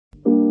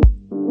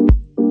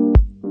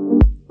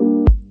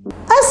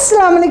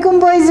Assalamu alaikum,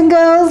 boys and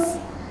girls.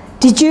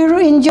 Did you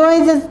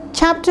enjoy the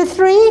chapter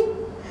 3?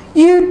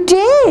 You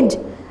did.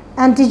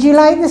 And did you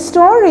like the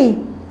story?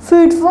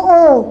 Food for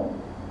all.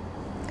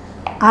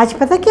 आज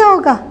पता क्या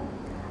होगा?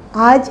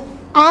 आज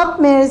आप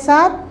मेरे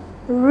साथ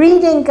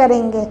रीडिंग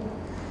करेंगे.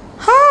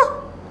 हाँ,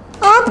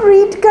 आप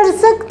रीड कर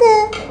सकते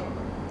हैं.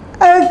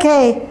 ओके,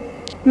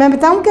 मैं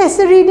बताऊं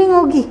कैसे रीडिंग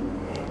होगी?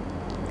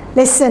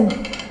 Listen.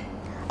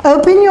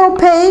 Open your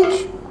page.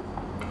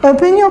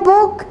 Open your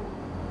book.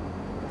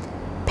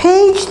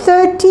 Page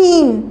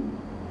 13.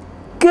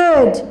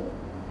 Good.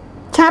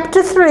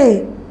 Chapter 3.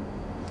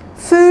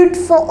 Food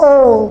for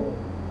all.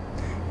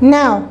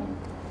 Now,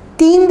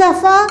 3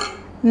 दफ़ा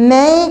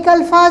मैं एक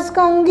अल्फाज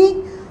कहूँगी,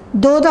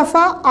 2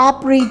 दफ़ा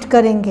आप रीड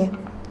करेंगे.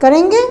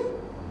 करेंगे?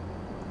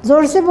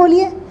 ज़ोर से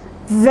बोलिए.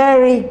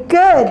 Very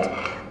good.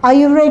 Are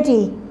you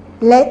ready?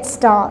 Let's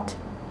start.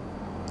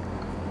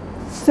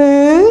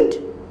 Food.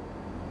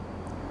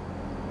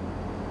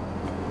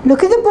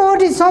 Look at the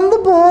board. It's on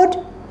the board.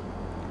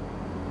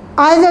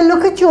 Either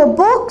look at your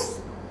books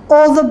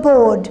or the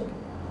board.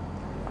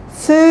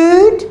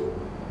 Food.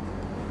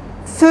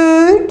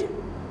 Food.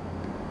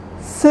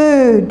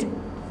 Food.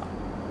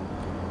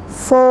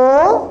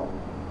 4.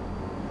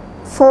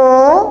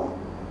 4.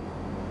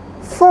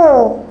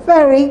 4.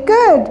 Very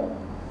good.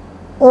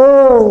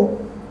 All.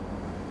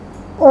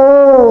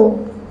 All.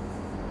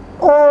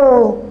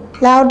 All.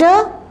 Louder.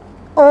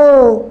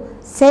 All.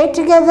 Say it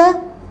together.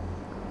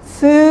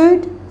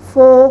 Food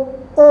for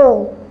all.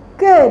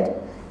 Good.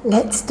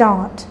 Let's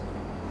start.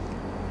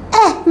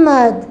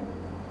 Ahmad.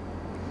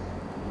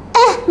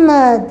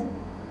 Ahmad.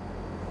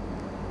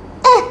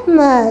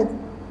 Ahmad.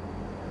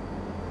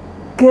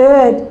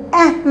 Good.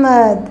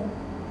 Ahmad.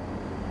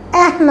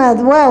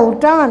 Ahmad. Well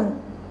done.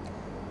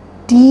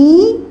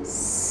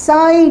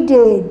 Decided.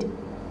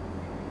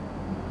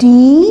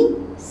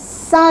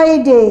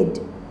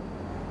 Decided.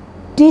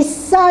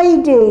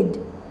 Decided.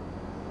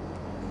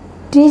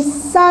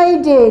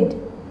 Decided.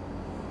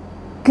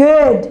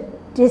 Good.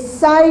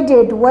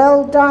 Decided.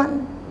 Well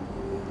done.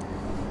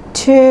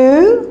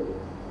 2.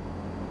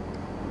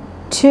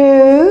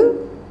 2.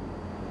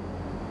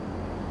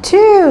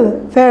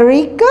 2.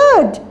 Very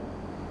good.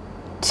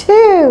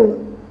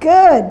 2.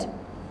 Good.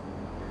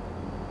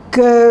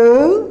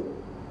 Go.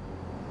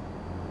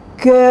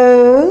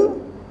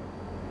 Go.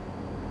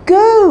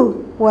 Go.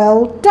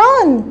 Well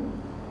done.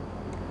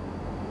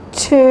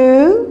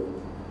 2.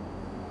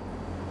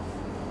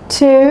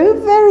 2.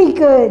 Very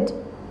good.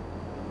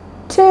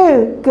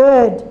 2.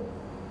 Good.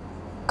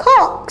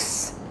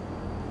 Cox.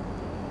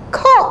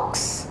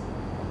 Cox.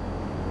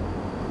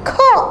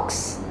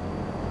 Cox.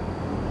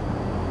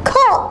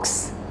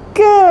 Cox.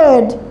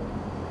 Good.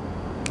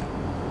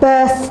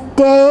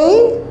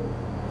 Birthday.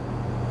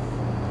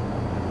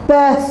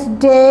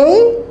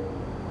 Birthday.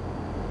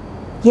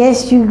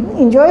 Yes, you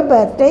enjoy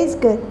birthdays.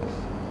 Good.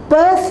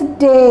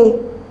 Birthday.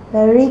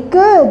 Very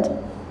good.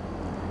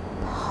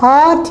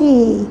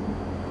 Party.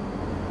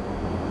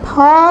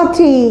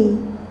 Party.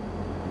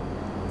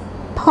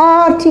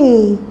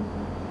 Party.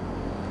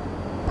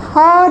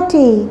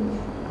 Party.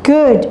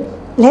 Good.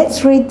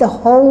 Let's read the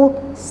whole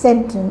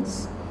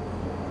sentence.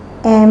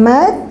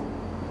 Ahmed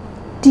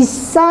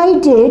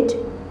decided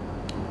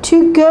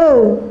to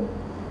go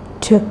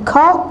to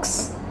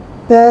Cox's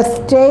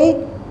birthday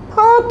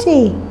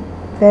party.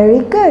 Very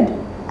good.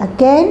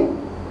 Again.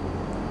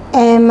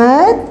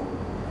 Ahmed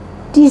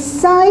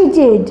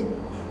decided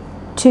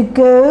to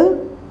go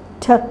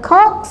to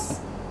Cox's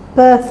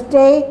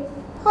birthday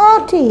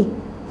party.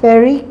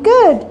 Very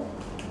good.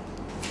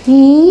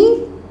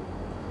 He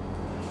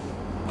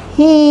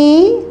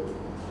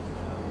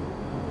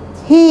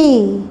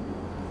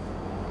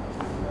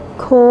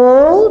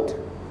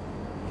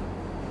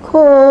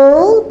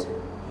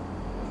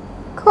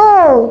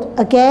called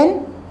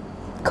again.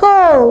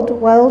 Called.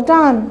 Well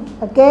done.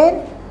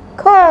 Again.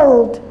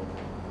 Called.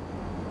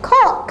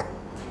 Cock.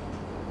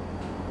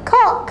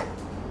 Cock.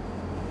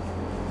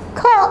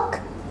 Cock.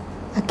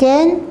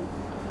 Again.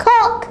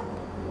 Cock.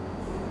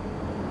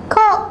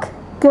 Cock.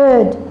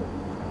 Good.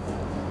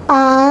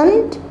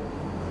 And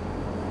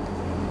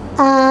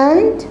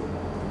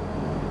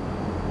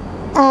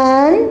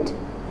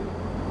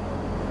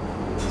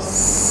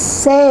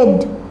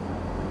said.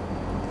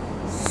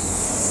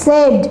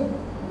 Said.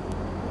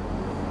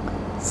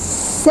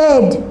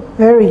 Said.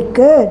 Very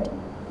good.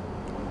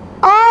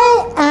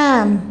 I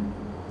am.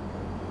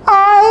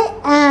 I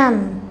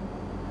am.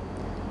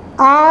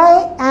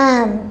 I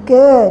am.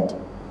 Good.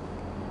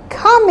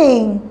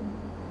 Coming.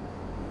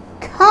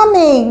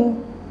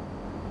 Coming.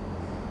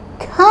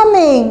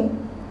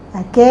 Coming.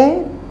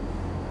 Again.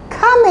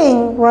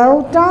 Coming.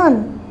 Well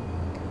done.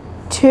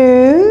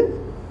 2.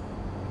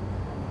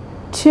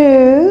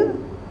 2.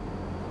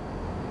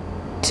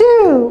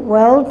 2.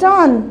 Well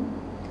done.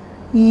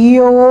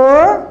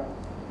 Your.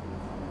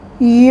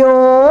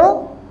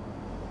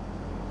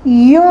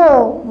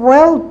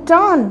 Well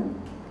done.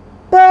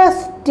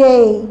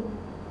 Birthday.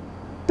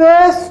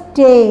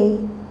 Birthday.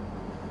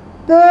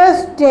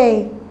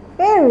 Birthday.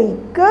 Very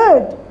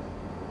good.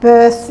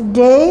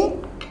 Birthday.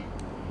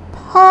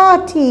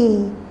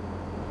 party,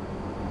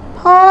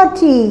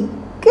 party.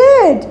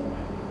 Good.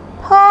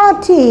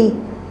 Party.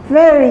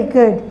 Very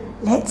good.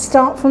 Let's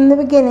start from the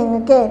beginning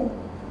again.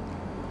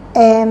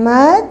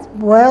 Ahmed,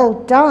 well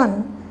done,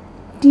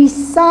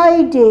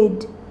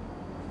 decided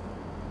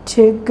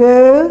to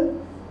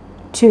go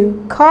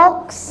to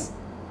Cock's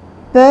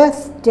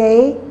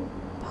birthday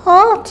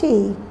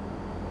party.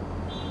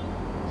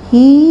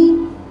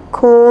 He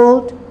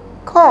called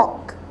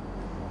Cock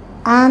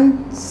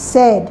and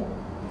said,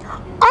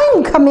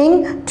 I'm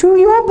coming to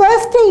your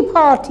birthday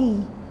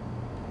party.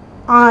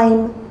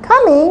 I'm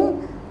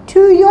coming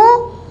to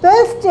your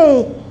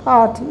birthday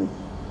party.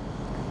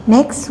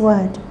 Next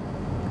word.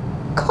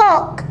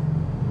 Cock.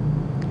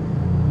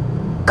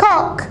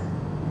 Cock.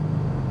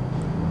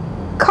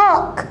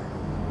 Cock.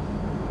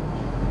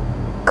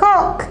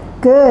 Cock.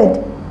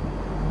 Good.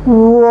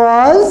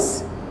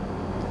 Was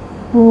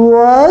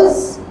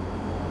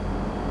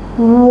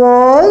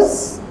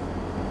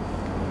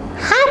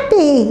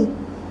happy.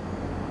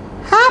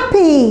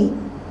 Happy.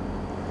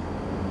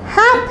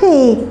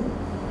 Happy.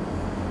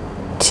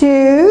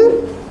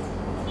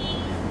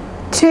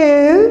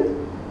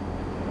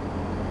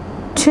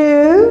 To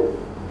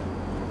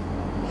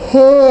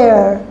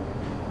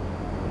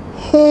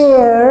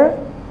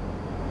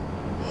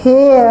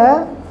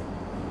hear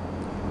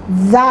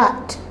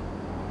that.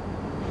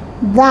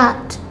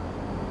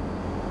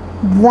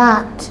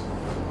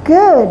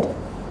 Good.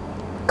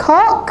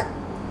 Cock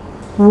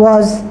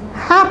was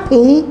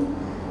happy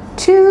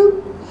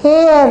to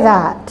hear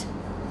that.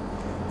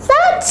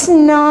 That's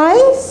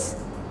nice.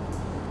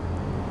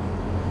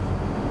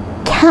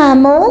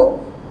 Camel.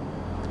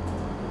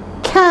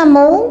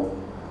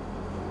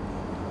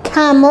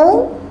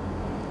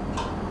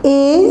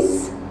 Is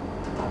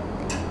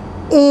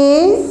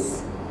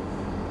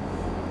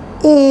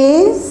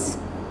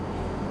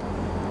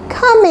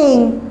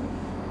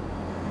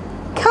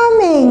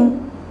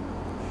coming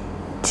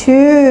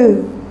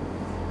to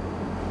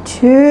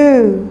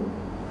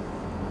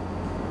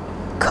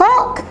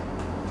Cock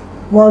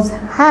was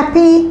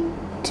happy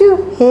to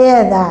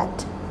hear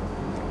that.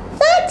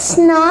 That's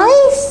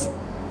nice.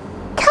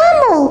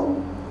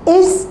 Camel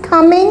is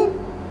coming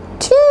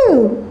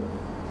too.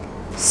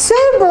 So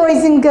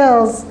boys and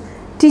girls,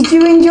 did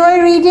you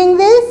enjoy reading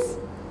this?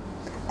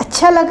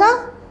 अच्छा लगा?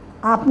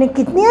 आपने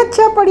कितनी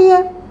अच्छा पढ़ी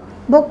है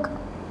book?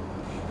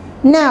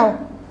 Now,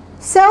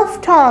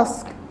 self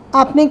task.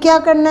 आपने क्या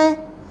करना है?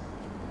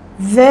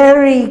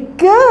 Very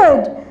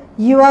good.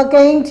 You are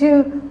going to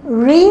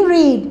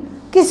reread.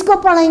 किसको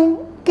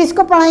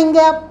पढ़ाएंगे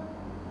आप?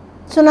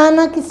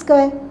 सुनाना किसको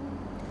है?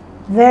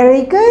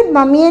 Very good.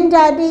 Mummy and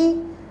daddy,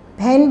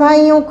 बहन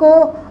भाइयों को.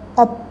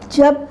 और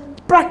जब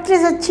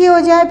प्रैक्टिस अच्छी हो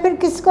जाए फिर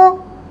किसको?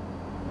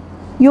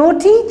 Your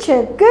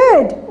teacher.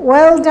 Good.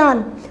 Well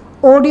done.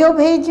 Audio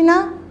भेजना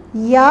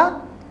या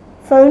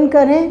फ़ोन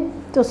करें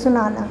तो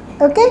सुनाना.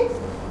 Okay?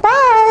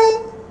 Bye.